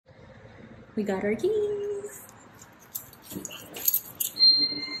We got our keys.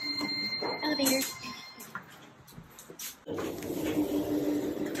 Elevator.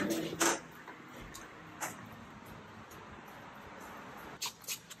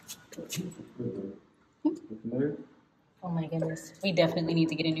 Oh my goodness. We definitely need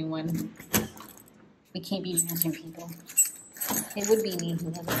to get a new one. We can't be answering people. It would be me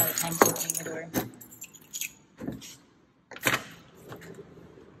who has a hard time opening the door.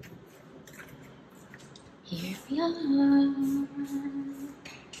 Here we are.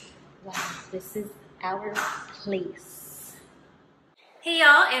 Wow, this is our place. Hey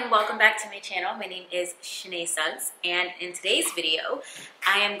y'all, and welcome back to my channel. My name is Shenaye Suggs, and in today's video,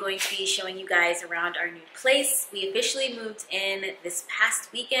 I am going to be showing you guys around our new place. We officially moved in this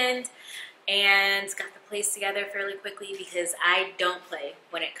past weekend and got the place together fairly quickly because I don't play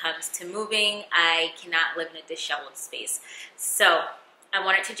when it comes to moving. I cannot live in a disheveled space. So I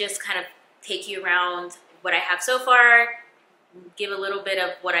wanted to just kind of take you around what I have so far, give a little bit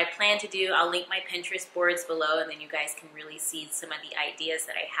of what I plan to do. I'll link my Pinterest boards below and then you guys can really see some of the ideas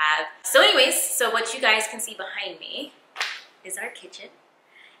that I have. So anyways, so what you guys can see behind me is our kitchen.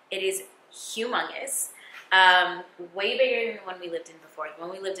 It is humongous. Way bigger than the one we lived in before. The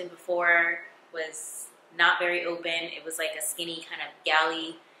one we lived in before was not very open. It was like a skinny kind of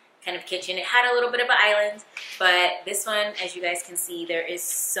galley kind of kitchen. It had a little bit of an island, but this one, as you guys can see, there is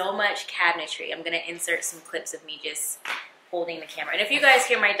so much cabinetry. I'm gonna insert some clips of me just holding the camera. And if you guys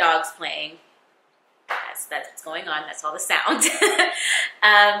hear my dogs playing, that's what's going on. That's all the sound.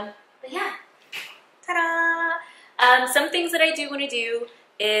 But yeah, ta-da! Some things that I do want to do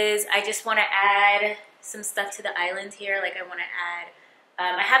is I just want to add some stuff to the island here. Like I want to add,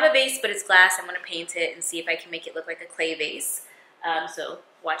 I have a vase, but it's glass. I'm going to paint it and see if I can make it look like a clay vase. So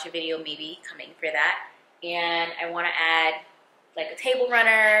watch a video maybe coming for that. And I want to add like a table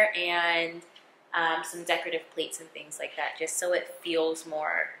runner and some decorative plates and things like that, just so it feels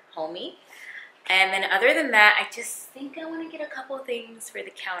more homey. And then other than that, I just think I want to get a couple of things for the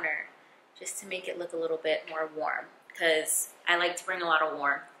counter just to make it look a little bit more warm, because I like to bring a lot of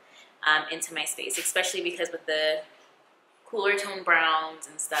warmth into my space, especially because with the cooler tone browns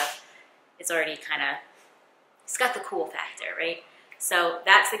and stuff, it's already kind of, it's got the cool factor, right? So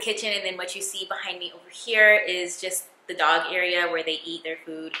that's the kitchen, and then what you see behind me over here is just the dog area where they eat their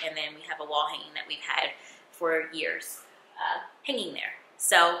food, and then we have a wall hanging that we've had for years hanging there.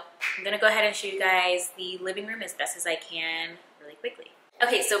 So I'm gonna go ahead and show you guys the living room as best as I can really quickly.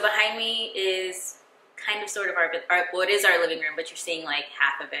 Okay, so behind me is kind of sort of our well, it is our living room, but you're seeing like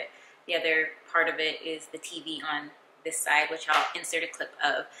half of it. The other part of it is the TV on this side, which I'll insert a clip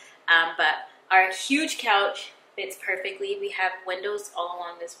of. But our huge couch fits perfectly. We have windows all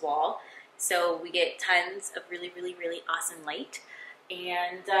along this wall, so we get tons of really, really, really awesome light.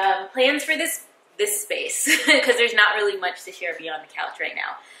 And plans for this space, because there's not really much to share beyond the couch right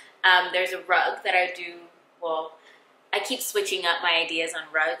now. There's a rug that I do, well, I keep switching up my ideas on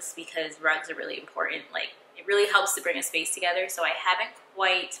rugs because rugs are really important. Like, it really helps to bring a space together, so I haven't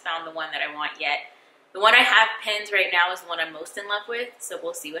quite found the one that I want yet. The one I have pinned right now is the one I'm most in love with, so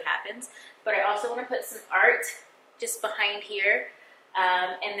we'll see what happens. But I also want to put some art just behind here.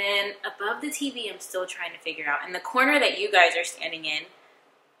 And then above the TV, I'm still trying to figure out. In the corner that you guys are standing in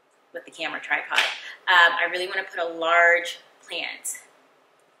with the camera tripod, I really want to put a large plant.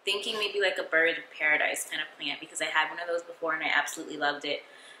 Thinking maybe like a bird of paradise kind of plant, because I had one of those before and I absolutely loved it.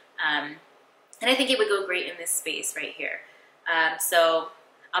 And I think it would go great in this space right here. So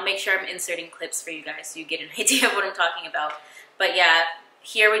I'll make sure I'm inserting clips for you guys so you get an idea of what I'm talking about. But yeah,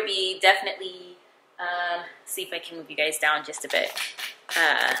 here would be definitely, see if I can move you guys down just a bit.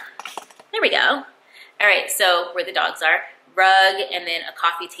 There we go. All right, so where the dogs are, rug, and then a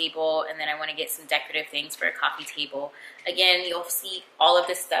coffee table, and then I want to get some decorative things for a coffee table. Again, you'll see all of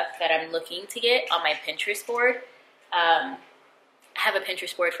the stuff that I'm looking to get on my Pinterest board. I have a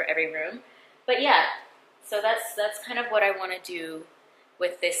Pinterest board for every room. But yeah, so that's kind of what I want to do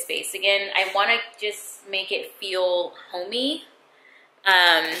with this space. Again, I want to just make it feel homey,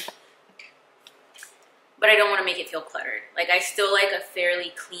 but I don't want to make it feel cluttered. Like, I still like a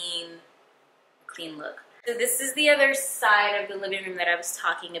fairly clean look. So this is the other side of the living room that I was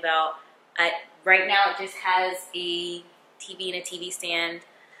talking about. Right now it just has a TV and a TV stand.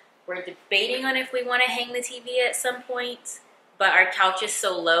 We're debating on if we want to hang the TV at some point, but our couch is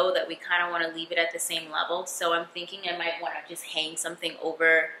so low that we kind of want to leave it at the same level. So I'm thinking I might want to just hang something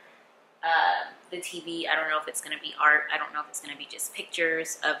over the TV. I don't know if it's going to be art. I don't know if it's going to be just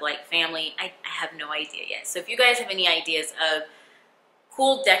pictures of like family. I have no idea yet. So if you guys have any ideas of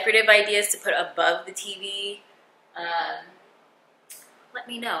cool decorative ideas to put above the TV, let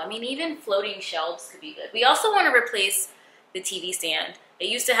me know. I mean, even floating shelves could be good. We also want to replace the TV stand. It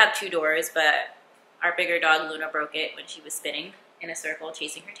used to have 2 doors, but our bigger dog Luna broke it when she was spinning in a circle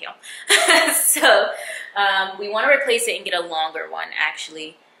chasing her tail. So we want to replace it and get a longer one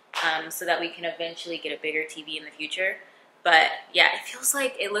actually, so that we can eventually get a bigger TV in the future. But yeah, it feels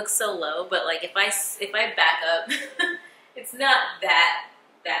like it looks so low, but like if I back up, it's not that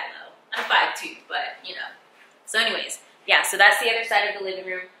low. I'm 5'2", but you know. So anyways, yeah, so that's the other side of the living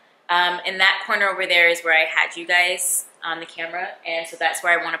room. And that corner over there is where I had you guys on the camera, and so that's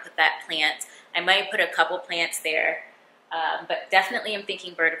where I want to put that plant. I might put a couple plants there, but definitely I'm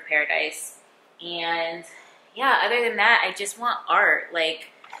thinking bird of paradise. And yeah, other than that, I just want art. Like,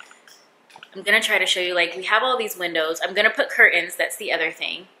 I'm gonna try to show you, like, we have all these windows. I'm gonna put curtains, that's the other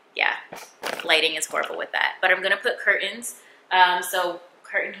thing. Yeah, lighting is horrible with that, but I'm gonna put curtains. So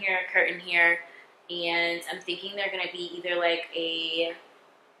curtain here, and I'm thinking they're gonna be either like a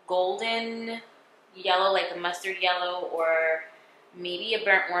golden yellow, like a mustard yellow, or maybe a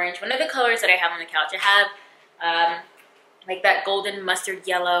burnt orange. One of the colors that I have on the couch, I have like that golden mustard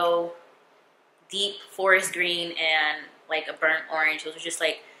yellow, deep forest green, and like a burnt orange. Those are just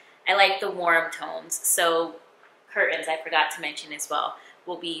like, I like the warm tones. So curtains, I forgot to mention as well,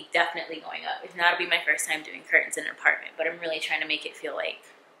 will be definitely going up. If not, it'll be my first time doing curtains in an apartment, but I'm really trying to make it feel like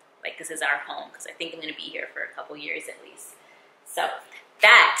this is our home, because I think I'm going to be here for a couple years at least. So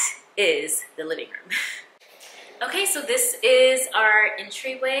that is the living room. Okay, so this is our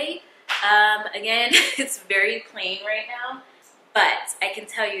entryway. Again, it's very plain right now, but I can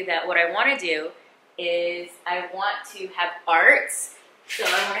tell you that what I want to do is I want to have art. So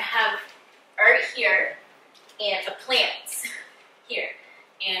I want to have art here and a plant here,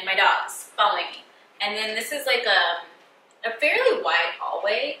 and my dogs following me. And then this is like a fairly wide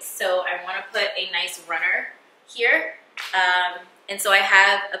hallway, so I want to put a nice runner here. And so I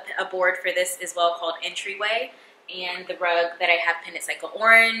have a board for this as well called entryway, and the rug that I have pinned, it's like an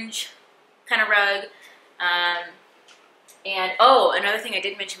orange kind of rug. And oh, another thing I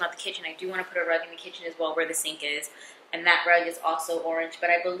did mention about the kitchen, I do want to put a rug in the kitchen as well where the sink is, and that rug is also orange, but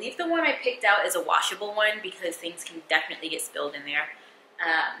I believe the one I picked out is a washable one because things can definitely get spilled in there.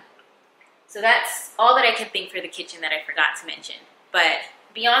 So that's all that I can think for the kitchen that I forgot to mention. But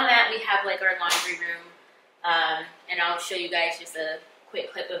beyond that, we have like our laundry room, and I'll show you guys just a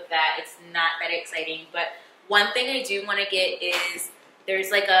quick clip of that. It's not that exciting, but one thing I do want to get is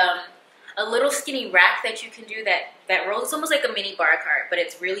there's like a little skinny rack that you can do that rolls almost like a mini bar cart, but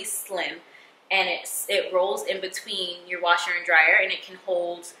it's really slim, and it rolls in between your washer and dryer, and it can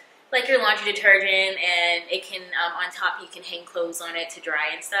hold like your laundry detergent, and it can on top you can hang clothes on it to dry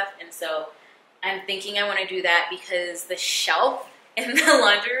and stuff. And so I'm thinking I want to do that because the shelf in the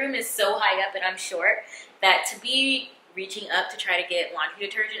laundry room is so high up and I'm short that to be reaching up to try to get laundry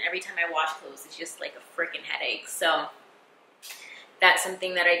detergent every time I wash clothes is just like a freaking headache. So that's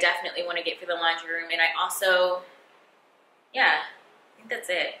something that I definitely want to get for the laundry room. And I also, yeah, I think that's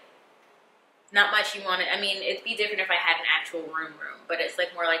it. Not much you want to, I mean, it'd be different if I had an actual room, but it's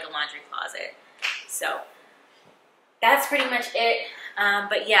like more like a laundry closet. So that's pretty much it.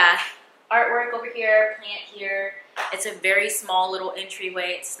 But yeah, artwork over here, plant here. It's a very small little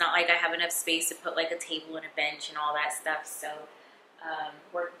entryway. It's not like I have enough space to put like a table and a bench and all that stuff. So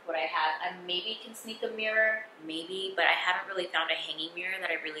work with what I have. I maybe can sneak a mirror, maybe, but I haven't really found a hanging mirror that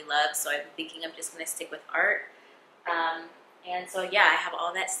I really love. So I'm thinking I'm just going to stick with art. And so yeah, I have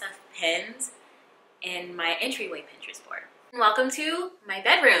all that stuff pinned in my entryway Pinterest board. Welcome to my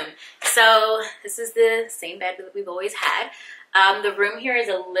bedroom. So this is the same bed that we've always had. The room here is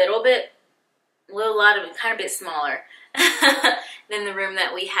a kind of bit smaller than the room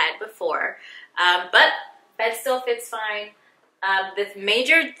that we had before, but bed still fits fine. The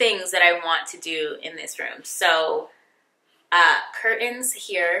major things that I want to do in this room, so curtains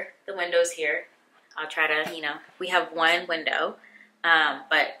here, the windows here. I'll try to, you know, we have one window,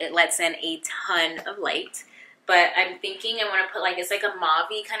 but it lets in a ton of light. But I'm thinking I want to put like, it's like a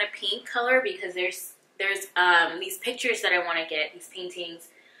mauve-y kind of pink color because there's these pictures that I want to get, these paintings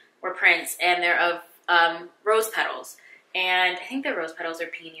or prints, and they're of rose petals. And I think the rose petals are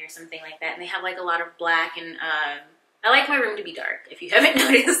peony or something like that. And they have like a lot of black, and I like my room to be dark, if you haven't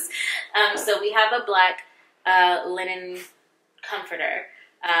noticed. So we have a black linen comforter.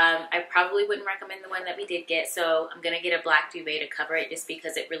 I probably wouldn't recommend the one that we did get, so I'm going to get a black duvet to cover it just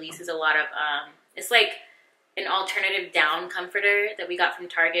because it releases a lot of, it's like an alternative down comforter that we got from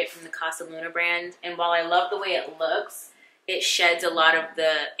Target from the Casa Luna brand. And while I love the way it looks, it sheds a lot of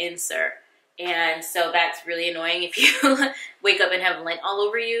the insert. And so that's really annoying if you wake up and have lint all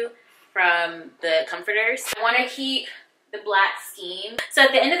over you from the comforters. I want to keep the black scheme. So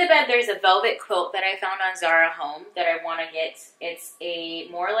at the end of the bed, there's a velvet quilt that I found on Zara Home that I want to get. It's a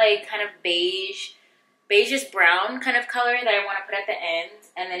more like kind of beigeish brown kind of color that I want to put at the end,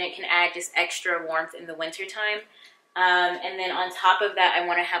 and then it can add just extra warmth in the winter time. And then on top of that, I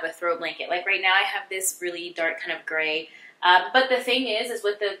want to have a throw blanket. Like right now I have this really dark kind of gray. But the thing is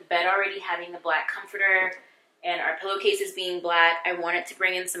with the bed already having the black comforter and our pillowcases being black, I want it to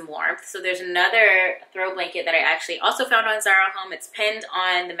bring in some warmth. So there's another throw blanket that I actually also found on Zara Home. It's pinned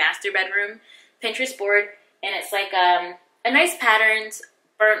on the master bedroom Pinterest board, and it's like a nice patterned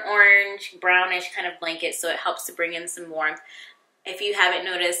burnt orange, brownish kind of blanket, so it helps to bring in some warmth. If you haven't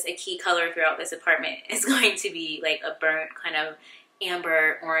noticed, a key color throughout this apartment is going to be like a burnt kind of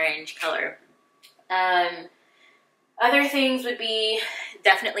amber orange color. Other things would be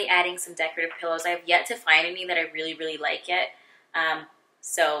definitely adding some decorative pillows. I have yet to find any that I really, really like yet.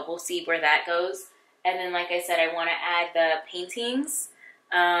 So we'll see where that goes. And then, like I said, I want to add the paintings.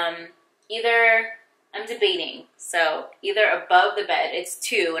 I'm debating. So either above the bed, it's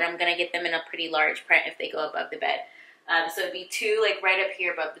 2, and I'm going to get them in a pretty large print if they go above the bed. So it'd be 2 like right up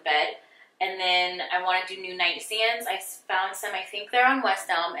here above the bed. And then I want to do new nightstands. I found some, I think they're on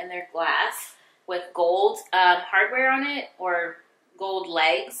West Elm, and they're glass with gold hardware on it, or gold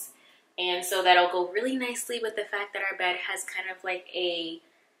legs. And so that'll go really nicely with the fact that our bed has kind of like a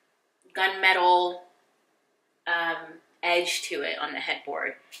gunmetal edge to it on the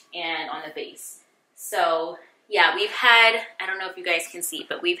headboard and on the base. So yeah, we've had, I don't know if you guys can see,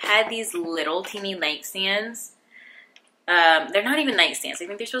 but we've had these little teeny nightstands. They're not even nightstands. I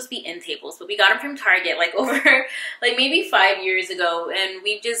think they're supposed to be end tables, but we got them from Target like over like maybe 5 years ago, and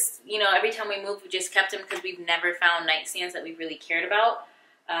we've just, you know, every time we move, we just kept them because we've never found nightstands that we really cared about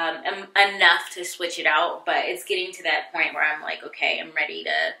enough to switch it out. But it's getting to that point where I'm like, okay, I'm ready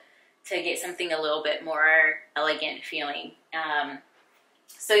to get something a little bit more elegant feeling.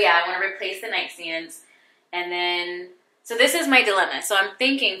 So yeah, I want to replace the nightstands, and then. So this is my dilemma. So I'm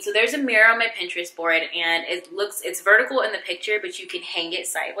thinking, so there's a mirror on my Pinterest board, and it's vertical in the picture, but you can hang it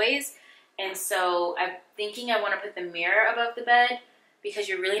sideways. And so I'm thinking I want to put the mirror above the bed, because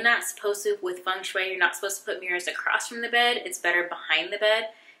you're really not supposed to, with feng shui, you're not supposed to put mirrors across from the bed. It's better behind the bed.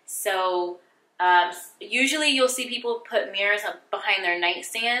 So usually you'll see people put mirrors up behind their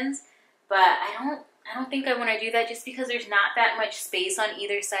nightstands, but I don't think I want to do that, just because there's not that much space on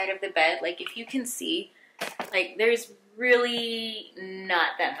either side of the bed. Like if you can see, like there's really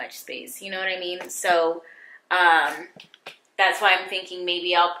not that much space, you know what I mean? So that's why I'm thinking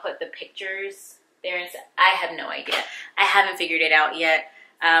maybe I'll put the pictures there. I have no idea. I haven't figured it out yet.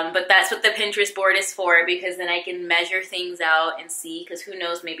 But that's what the Pinterest board is for, because then I can measure things out and see, because who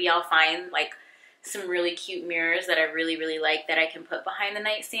knows, maybe I'll find like some really cute mirrors that I really, really like that I can put behind the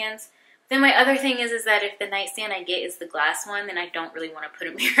nightstands. Then my other thing is that if the nightstand I get is the glass one, then I don't really want to put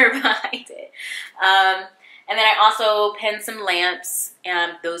a mirror behind it. And then I also pinned some lamps.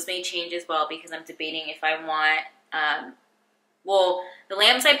 Those may change as well, because I'm debating if I want, well, the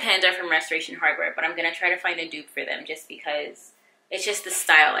lamps I pinned are from Restoration Hardware, but I'm going to try to find a dupe for them, just because it's just the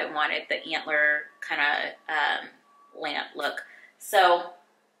style I wanted, the antler kind of lamp look. So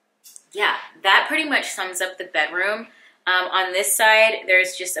yeah, that pretty much sums up the bedroom. On this side,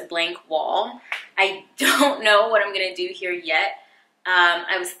 there's just a blank wall. I don't know what I'm going to do here yet.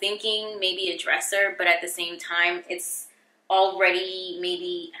 I was thinking maybe a dresser, but at the same time, it's already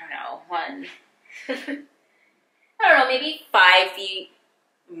maybe, maybe 5 feet,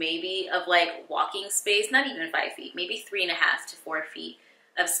 maybe of like walking space, not even 5 feet, maybe 3.5 to 4 feet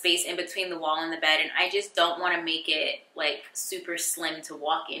of space in between the wall and the bed. And I just don't want to make it like super slim to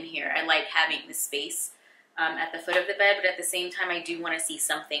walk in here. I like having the space at the foot of the bed, but at the same time, I do want to see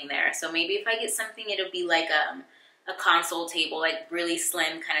something there. So maybe if I get something, it'll be like a console table, like really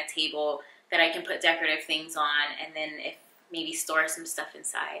slim kind of table that I can put decorative things on, and then if maybe store some stuff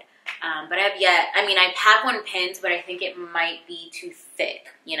inside. But I have one pinned, but I think it might be too thick,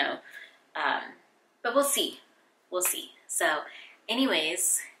 you know. But we'll see. We'll see. So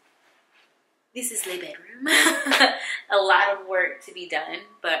anyways, this is the bedroom. A lot of work to be done,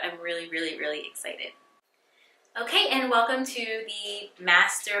 but I'm really, really, really excited. Okay, and welcome to the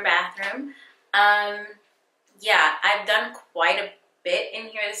master bathroom. Yeah, I've done quite a bit in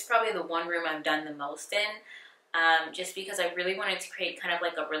here. This is probably the one room I've done the most in, just because I really wanted to create kind of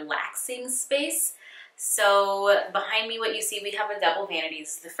like a relaxing space. So behind me, what you see, we have a double vanity.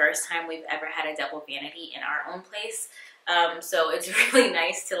 This is the first time we've ever had a double vanity in our own place. So it's really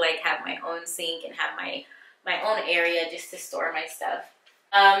nice to like have my own sink and have my own area just to store my stuff.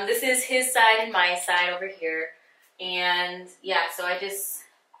 This is his side and my side over here. And yeah, so I just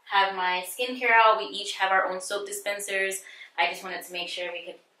have my skincare out. We each have our own soap dispensers. I just wanted to make sure we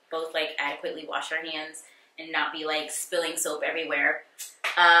could both like adequately wash our hands and not be like spilling soap everywhere.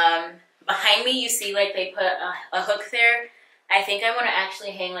 Behind me, you see like they put a hook there. I think I want to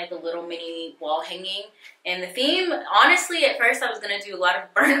actually hang like a little mini wall hanging. And the theme, honestly, at first I was going to do a lot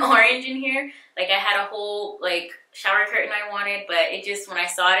of burnt orange in here. Like I had a whole like shower curtain I wanted, but it just, when I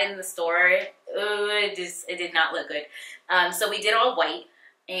saw it in the store, it did not look good. So we did all white.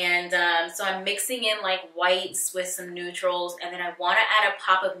 And so I'm mixing in like whites with some neutrals. And then I want to add a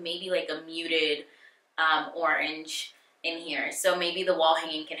pop of maybe like a muted orange in here. So maybe the wall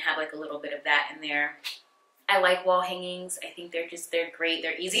hanging can have like a little bit of that in there. I like wall hangings. I think they're great.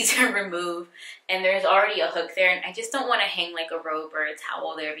 They're easy to remove. And there's already a hook there. And I just don't want to hang like a robe or a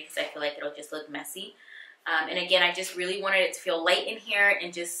towel there because I feel like it'll just look messy. And again, I just really wanted it to feel light in here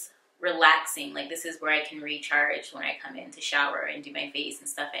and just relaxing. Like this is where I can recharge when I come in to shower and do my face and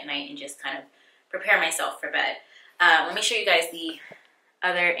stuff at night and just kind of prepare myself for bed. Let me show you guys the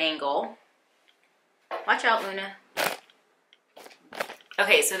other angle. Watch out, Luna.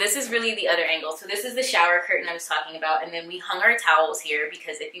 Okay, so this is really the other angle. So this is the shower curtain I was talking about, and then we hung our towels here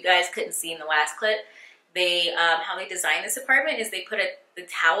because if you guys couldn't see in the last clip, they how they designed this apartment is they put the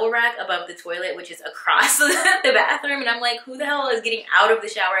towel rack above the toilet, which is across the bathroom, and I'm like, who the hell is getting out of the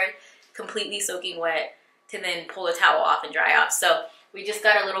shower completely soaking wet to then pull the towel off and dry off? So we just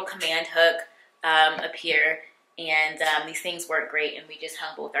got a little command hook up here, and these things work great, and we just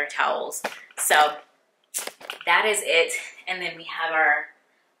hung both our towels. So that is it. And then we have our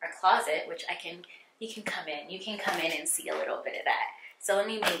closet, which you can come in and see a little bit of that. So let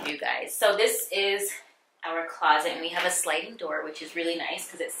me move you guys. So this is our closet, and we have a sliding door, which is really nice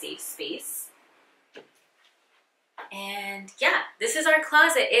because it saves space. And yeah, this is our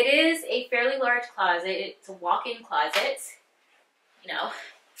closet. It is a fairly large closet. It's a walk-in closet. You know,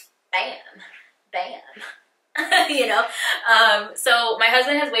 bam, bam. You know, so my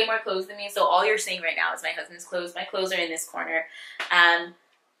husband has way more clothes than me, so all you're seeing right now is my husband's clothes. My clothes are in this corner.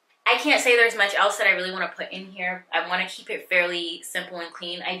 I can't say there's much else that I really want to put in here. I want to keep it fairly simple and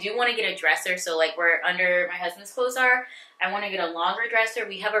clean. I do want to get a dresser, so like where under my husband's clothes are, I want to get a longer dresser.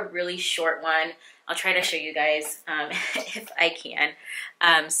 We have a really short one. I'll try to show you guys if I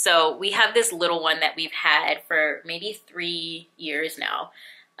can. So we have this little one that we've had for maybe 3 years now.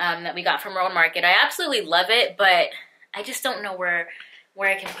 That we got from Rowan Market. I absolutely love it, but I just don't know where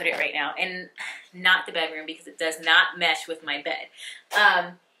I can put it right now. And not the bedroom because it does not mesh with my bed.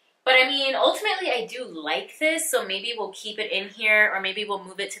 But I mean, ultimately I do like this, so maybe we'll keep it in here or maybe we'll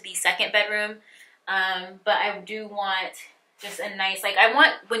move it to the second bedroom. But I do want just a nice, like I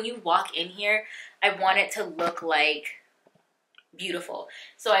want, when you walk in here, I want it to look like beautiful.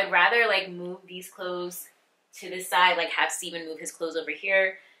 So I'd rather like move these clothes to this side, like have Steven move his clothes over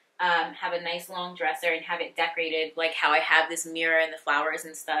here. Have a nice long dresser and have it decorated like how I have this mirror and the flowers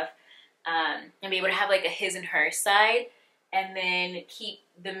and stuff. And be able to have like a his and her side and then keep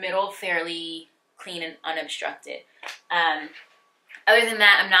the middle fairly clean and unobstructed. Other than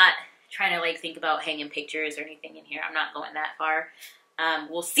that, I'm not trying to like think about hanging pictures or anything in here. I'm not going that far.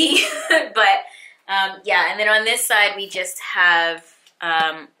 We'll see. But yeah, and then on this side, we just have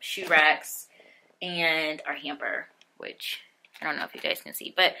shoe racks and our hamper, which I don't know if you guys can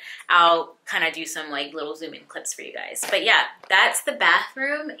see, but I'll kind of do some like little zoom in clips for you guys. But yeah, that's the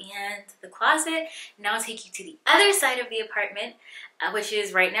bathroom and the closet. Now I'll take you to the other side of the apartment, which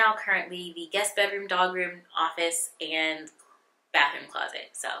is right now currently the guest bedroom, dog room, office, and bathroom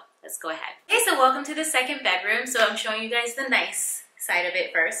closet. So let's go ahead. Okay, so welcome to the second bedroom. So I'm showing you guys the nice side of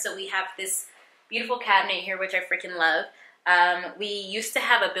it first. So we have this beautiful cabinet here, which I freaking love. We used to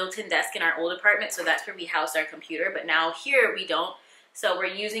have a built-in desk in our old apartment, so that's where we housed our computer, but now here we don't. So we're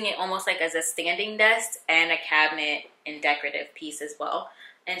using it almost like as a standing desk and a cabinet and decorative piece as well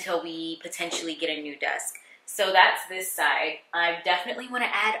until we potentially get a new desk. So that's this side. I definitely want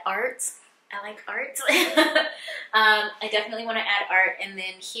to add art. I like art. I definitely want to add art. And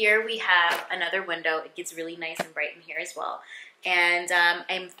then here we have another window. It gets really nice and bright in here as well. And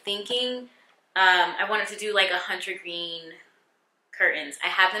I'm thinking I wanted to do like a hunter green curtains. I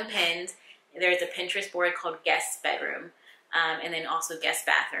have them pinned. There's a Pinterest board called guest bedroom, and then also guest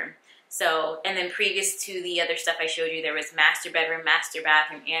bathroom. So, and then previous to the other stuff I showed you, there was master bedroom, master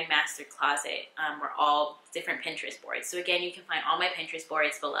bathroom, and master closet. Were all different Pinterest boards. So again, you can find all my Pinterest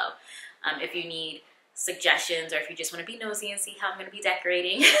boards below. If you need suggestions or if you just want to be nosy and see how I'm going to be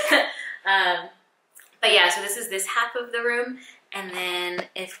decorating. But yeah, so this is this half of the room. And then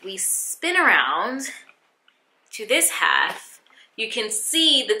if we spin around to this half, you can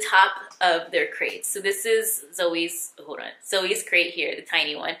see the top of their crates. So this is Zoe's, hold on, Zoe's crate here, the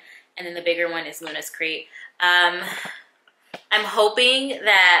tiny one. And then the bigger one is Luna's crate. I'm hoping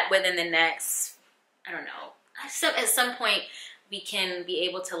that within the next, I don't know, at some point we can be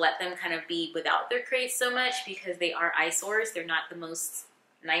able to let them kind of be without their crates so much, because they are eyesores. They're not the most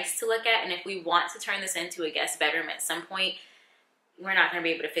nice to look at. And if we want to turn this into a guest bedroom at some point, we're not going to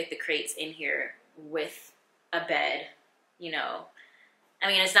be able to fit the crates in here with a bed, you know. I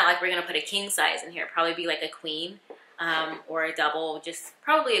mean, it's not like we're going to put a king size in here. It'd probably be like a queen. Or a double, just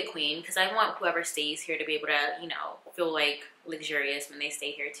probably a queen, because I want whoever stays here to be able to, you know, feel like luxurious when they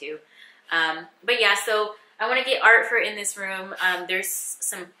stay here too. But yeah, so I want to get art for in this room. There's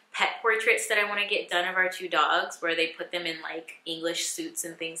some pet portraits that I want to get done of our 2 dogs, where they put them in like English suits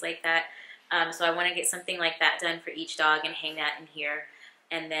and things like that. So I want to get something like that done for each dog and hang that in here.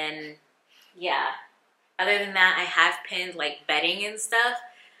 And then, yeah, other than that, I have pinned like bedding and stuff.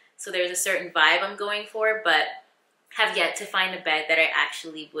 So there's a certain vibe I'm going for, but have yet to find a bed that I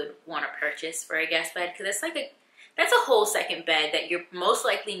actually would want to purchase for a guest bed, because it's like that's a whole second bed that you're most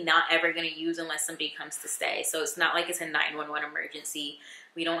likely not ever going to use unless somebody comes to stay. So it's not like it's a 911 emergency.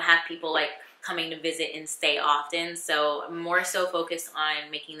 We don't have people like coming to visit and stay often. So I'm more so focused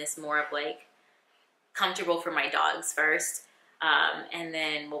on making this more of like comfortable for my dogs first, and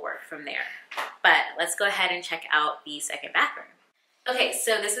then we'll work from there. But let's go ahead and check out the second bathroom. Okay,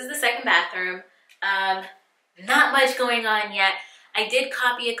 so this is the second bathroom. Not much going on yet. I did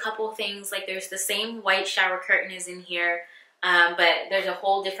copy a couple things, like there's the same white shower curtain is in here, but there's a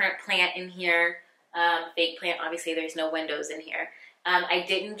whole different plant in here, fake plant. Obviously there's no windows in here. I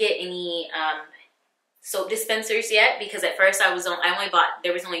didn't get any soap dispensers yet, because at first I only bought,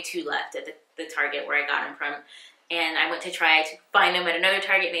 there was only 2 left at the Target where I got them from. And I went to try to find them at another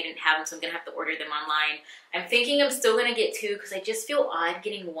Target and they didn't have them, so I'm gonna have to order them online. I'm thinking I'm still gonna get 2, because I just feel odd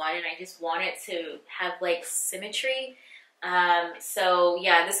getting 1, and I just want it to have like symmetry. So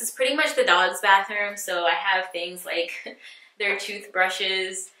yeah, this is pretty much the dog's bathroom. So I have things like their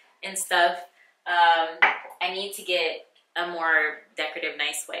toothbrushes and stuff. I need to get a more decorative,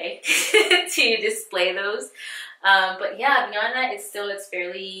 nice way to display those. But yeah, beyond that, it's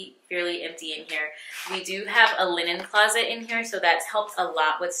fairly empty in here. We do have a linen closet in here, so that's helped a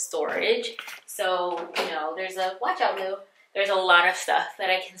lot with storage. So, you know, watch out, Lou. There's a lot of stuff that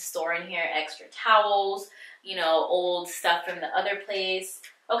I can store in here. Extra towels, you know, old stuff from the other place.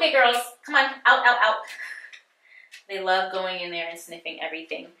 Okay, girls, come on, out. They love going in there and sniffing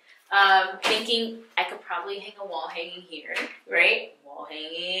everything. Thinking I could probably hang a wall hanging here, right? Wall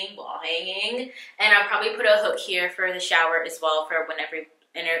hanging. And I'll probably put a hook here for the shower as well, for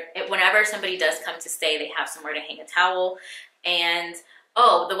whenever somebody does come to stay, they have somewhere to hang a towel. And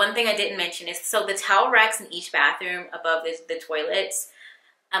oh, the one thing I didn't mention is, so the towel racks in each bathroom above the toilets,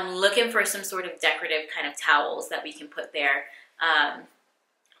 I'm looking for some sort of decorative kind of towels that we can put there,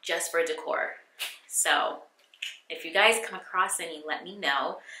 just for decor. So if you guys come across any, let me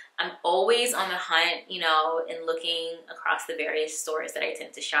know. I'm always on the hunt, you know, and looking across the various stores that I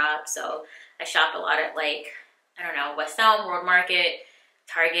tend to shop. So I shop a lot at, like, I don't know, West Elm, World Market.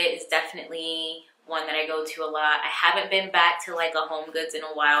 Target is definitely one that I go to a lot. I haven't been back to like a Home Goods in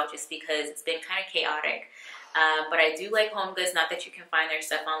a while, just because it's been kind of chaotic. But I do like Home Goods, not that you can find their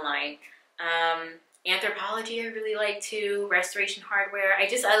stuff online. Anthropology I really like too. Restoration Hardware.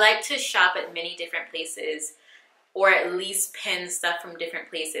 I like to shop at many different places, or at least pin stuff from different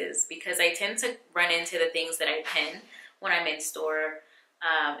places, because I tend to run into the things that I pin when I'm in store,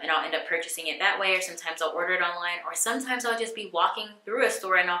 and I'll end up purchasing it that way, or sometimes I'll order it online, or sometimes I'll just be walking through a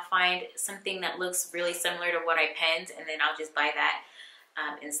store and I'll find something that looks really similar to what I pinned, and then I'll just buy that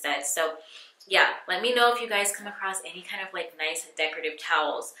instead. So yeah, let me know if you guys come across any kind of like nice decorative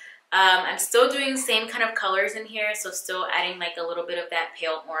towels. I'm still doing the same kind of colors in here, so still adding like a little bit of that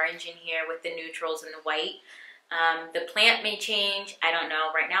pale orange in here with the neutrals and the white. The plant may change, I don't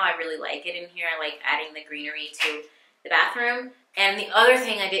know. Right now I really like it in here. I like adding the greenery to the bathroom. And the other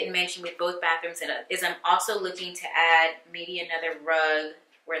thing I didn't mention with both bathrooms is I'm also looking to add maybe another rug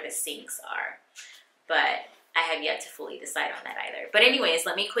where the sinks are. But I have yet to fully decide on that either. But anyways,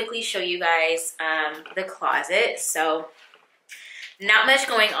 let me quickly show you guys the closet. So not much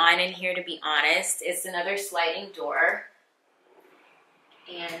going on in here, to be honest. It's another sliding door.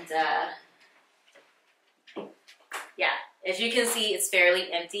 And yeah, as you can see, it's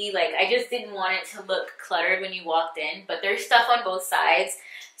fairly empty. Like, I just didn't want it to look cluttered when you walked in, but there's stuff on both sides.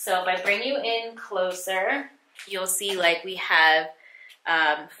 So if I bring you in closer, you'll see like we have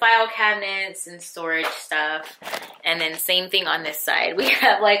file cabinets and storage stuff. And then same thing on this side. We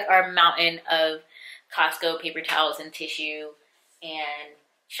have like our mountain of Costco paper towels and tissue. and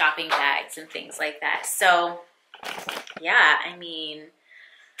shopping bags and things like that. So yeah, I mean,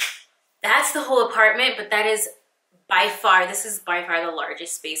 that's the whole apartment, but that is this is by far the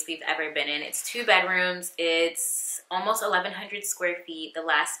largest space we've ever been in. It's 2 bedrooms. It's almost 1,100 square feet. The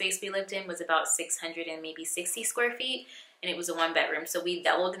last space we lived in was about 600 and maybe 60 square feet, and it was a 1 bedroom. So we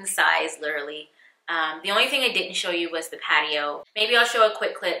doubled in size, literally. The only thing I didn't show you was the patio. Maybe I'll show a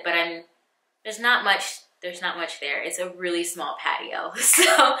quick clip, but there's not much there. It's a really small patio.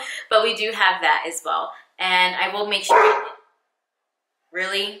 So, but we do have that as well. And I will make sure,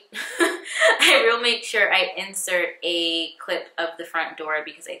 really? I will make sure I insert a clip of the front door,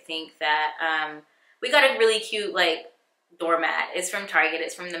 because I think that we got a really cute like doormat. It's from Target.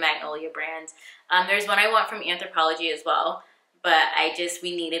 It's from the Magnolia brand. There's one I want from Anthropologie as well, but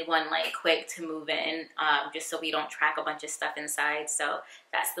we needed one like quick to move in, just so we don't track a bunch of stuff inside. So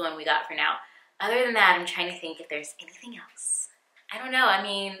that's the one we got for now. Other than that, I'm trying to think if there's anything else. I don't know. I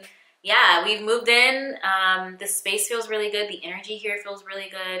mean, yeah, we've moved in. The space feels really good. The energy here feels really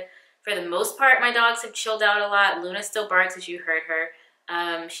good. For the most part, my dogs have chilled out a lot. Luna still barks, as you heard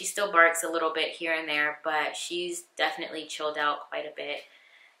her. She still barks a little bit here and there, but she's definitely chilled out quite a bit.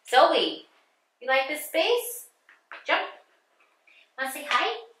 Zoe, you like this space? Jump. Want to say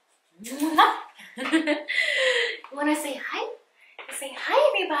hi? You want to say hi? You say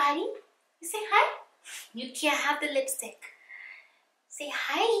hi, everybody. You say hi. You can't have the lipstick. Say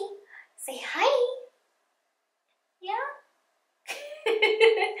hi. Say hi. Yeah.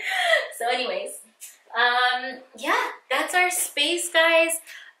 So anyways, yeah, that's our space, guys.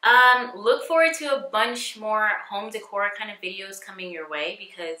 Look forward to a bunch more home decor kind of videos coming your way,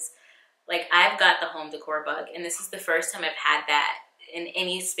 because like I've got the home decor bug, and this is the first time I've had that in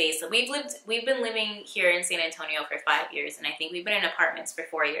any space. We've been living here in San Antonio for 5 years, and I think we've been in apartments for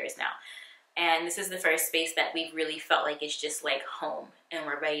 4 years now. And this is the first space that we've really felt like it's just like home, and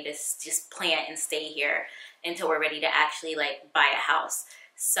we're ready to just plant and stay here until we're ready to actually like buy a house.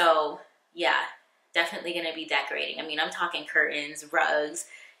 So yeah, definitely gonna be decorating. I mean, I'm talking curtains, rugs,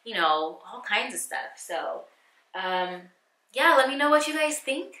 you know, all kinds of stuff. So yeah, let me know what you guys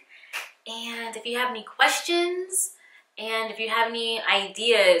think. And if you have any questions, and if you have any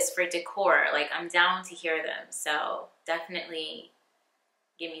ideas for decor, like I'm down to hear them. So definitely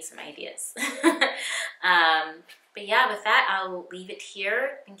give me some ideas. But yeah, with that, I'll leave it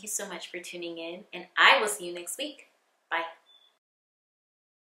here. Thank you so much for tuning in, and I will see you next week. Bye.